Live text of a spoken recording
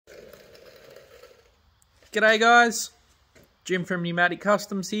G'day guys, Jim from Pneumatic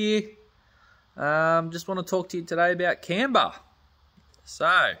Customs here. Just want to talk to you today about Camber.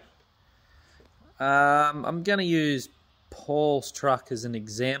 So, I'm going to use Paul's truck as an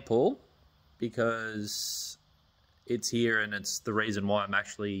example because it's here and it's the reason why I'm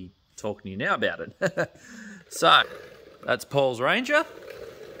actually talking to you now about it. So, that's Paul's Ranger.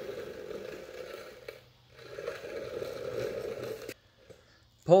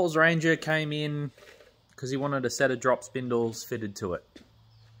 Paul's Ranger came in because he wanted a set of drop spindles fitted to it.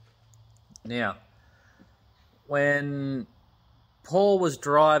 Now, when Paul was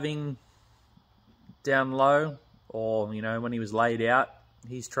driving down low, or when he was laid out,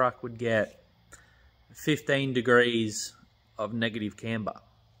 his truck would get 15 degrees of negative camber.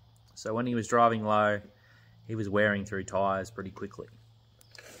 So when he was driving low, he was wearing through tyres pretty quickly.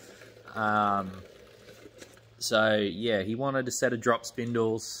 So yeah, he wanted a set of drop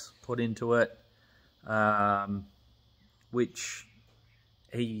spindles put into it, which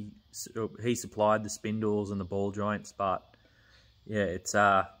he supplied the spindles and the ball joints, but yeah, it's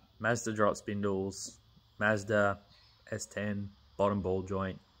Mazda drop spindles, Mazda S10 bottom ball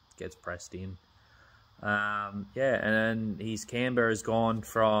joint gets pressed in. Yeah, and then his camber has gone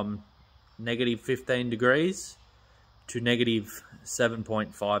from negative 15 degrees to negative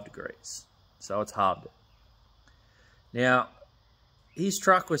 7.5 degrees, so it's halved it. Now, his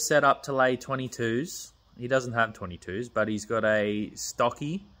truck was set up to lay 22s. He doesn't have 22s, but he's got a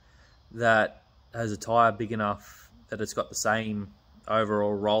stocky that has a tyre big enough that it's got the same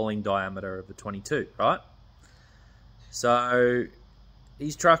overall rolling diameter of a 22, right? So,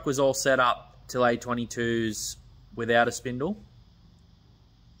 his truck was all set up to lay 22s without a spindle.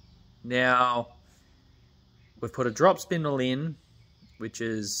 Now, we've put a drop spindle in, which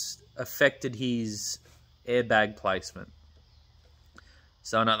has affected his airbag placement.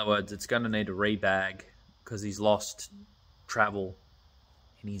 So in other words, it's going to need a rebag because he's lost travel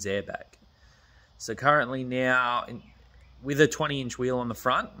in his airbag. So currently now, with a 20-inch wheel on the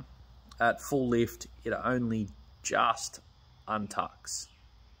front, at full lift, it only just untucks,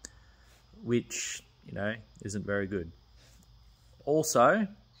 which, isn't very good. Also,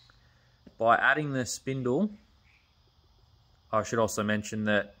 by adding the spindle, I should also mention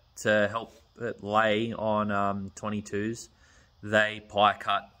that to help it lay on 22s, they pie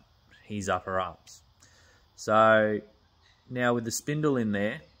cut his upper arms. So now with the spindle in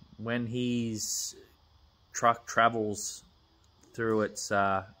there, when his truck travels through its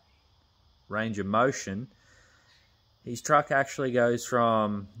range of motion, his truck actually goes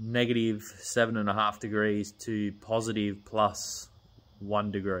from negative 7.5 degrees to positive plus 1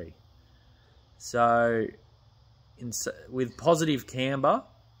 degree. So with positive camber,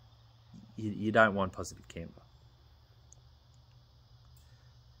 you don't want positive camber.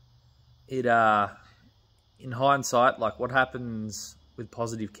 It in hindsight, like what happens with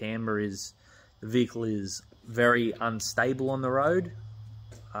positive camber is the vehicle is very unstable on the road.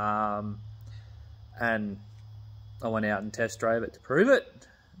 And I went out and test drove it to prove it,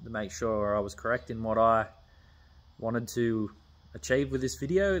 to make sure I was correct in what I wanted to achieve with this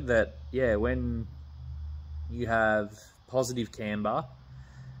video. That yeah, when you have positive camber,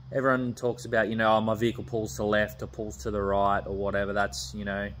 everyone talks about, oh, my vehicle pulls to the left or pulls to the right or whatever. That's,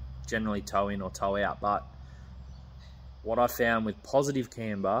 generally toe in or toe out. But what I found with positive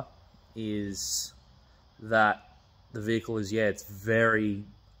camber is that the vehicle is, it's very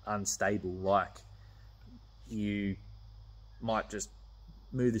unstable. Like, you might just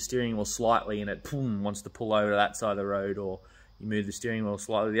move the steering wheel slightly and it wants to pull over to that side of the road, or you move the steering wheel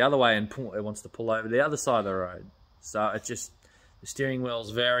slightly the other way and it wants to pull over to the other side of the road. So it's just, the steering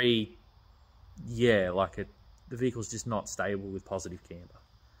wheel's very, the vehicle's just not stable with positive camber.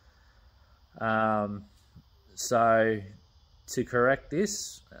 So to correct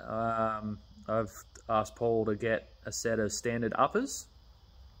this, I've asked Paul to get a set of standard uppers,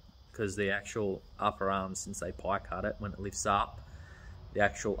 because the actual upper arm, since they pie cut it, when it lifts up, the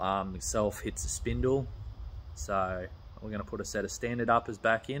actual arm itself hits the spindle. So we're going to put a set of standard uppers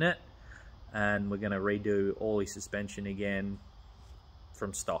back in it, and we're going to redo all his suspension again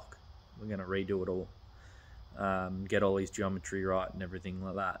from stock. We're going to redo it all, get all his geometry right and everything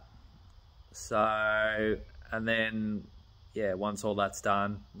like that. So, and then, once all that's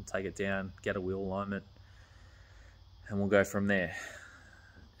done, we'll take it down, get a wheel alignment, and we'll go from there.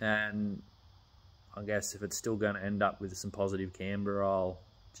 And I guess if it's still going to end up with some positive camber, I'll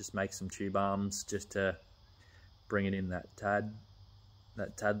just make some tube arms just to bring it in that tad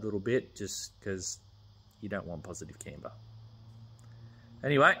little bit, just because you don't want positive camber.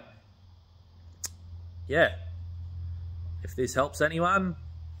 Anyway, yeah, if this helps anyone,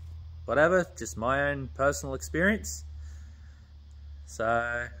 whatever, just my own personal experience.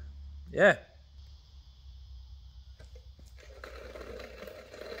 So, yeah.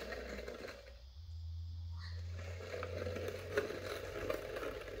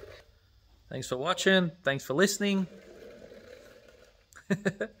 Thanks for watching. Thanks for listening.